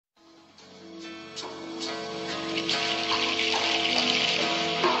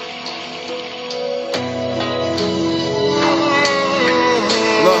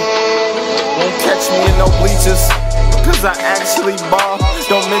Look, won't catch me in no bleachers, cause I actually ball.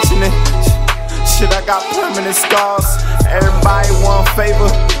 Don't mention it. Shit, I got permanent scars. Everybody want favor.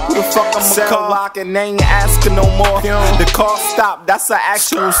 Who the fuck I'ma call? Lock and they ain't asking no more. The call stopped, that's an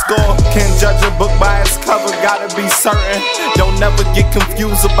actual score. Can't judge a book by its cover, gotta be certain. Don't never get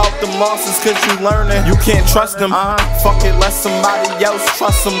confused about the losses, cause you learning. You can't trust them. Fuck it, let somebody else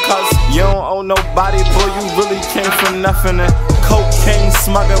trust them, cause you don't owe nobody, boy. You really came from nothing. And cocaine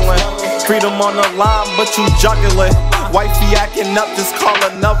smuggling, freedom on the line, but you juggling. Wifey acting up, just call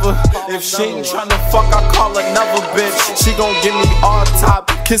another. If she ain't tryna fuck, I call another bitch. She gon' give me all top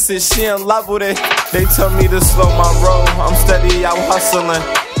kisses, she in love with it. They tell me to slow my roll, I'm steady out hustling.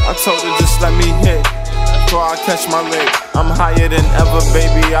 I told her just let me hit before I catch my leg. I'm higher than ever,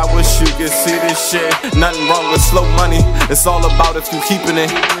 baby, I wish you could see this shit. Nothing wrong with slow money, it's all about if you keeping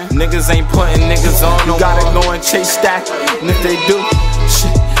it. Niggas ain't putting niggas on no more. You gotta go and chase that, and if they do,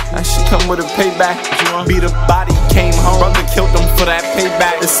 shit, that shit come with a payback. Beat a body, came home, brother killed them for that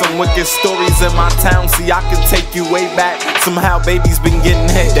payback. There's some wicked stories in my town, see I can take you way back. Somehow babies been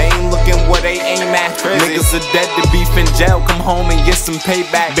getting hit, they ain't looking where they aim at. Niggas are dead to beef in jail, come home and get some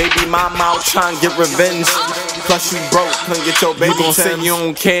payback. Baby mama out trying to get revenge, plus you broke, couldn't get your baby. You gon' say you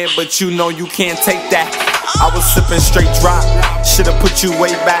don't care, but you know you can't take that. I was sipping straight drop, should've put you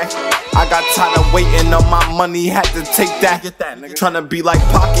way back. I got tired of waiting on my money, had to take that. Tryna be like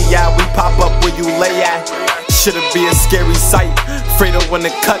Pocky, yeah, we pop up where you lay at. Should've be a scary sight. Afraid of when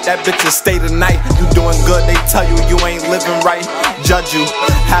to cut that bitch and stay the night. You doing good, they tell you you ain't living right. Judge you,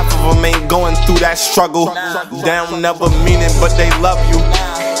 half of them ain't going through that struggle. They don't never mean it, but they love you.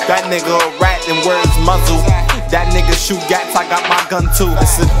 That nigga a rat and wear his muzzle. That nigga shoot gats, I got my gun too.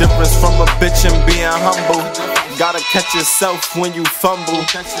 It's a difference from a bitch and being humble. Gotta catch yourself when you fumble.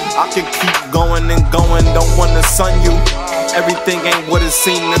 I can keep going and going, don't wanna sun you. Everything ain't what it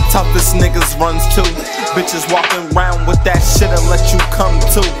seems, the toughest niggas runs too. Bitches walking around with that shit and let you come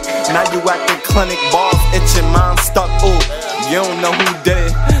too. Now you at the clinic, balls itching, mind stuck, ooh. You don't know who did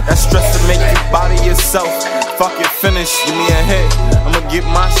it, that stress to make you body yourself. Fuck it, finish, give me a hit, I'ma get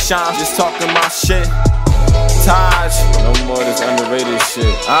my shine, just talking my shit. Taj, no more of this underrated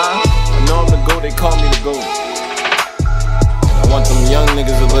shit. I know I'm the GOAT, they call me the GOAT. I want them young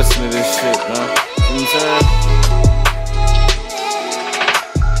niggas to listen to this shit, man. You know what I'm saying?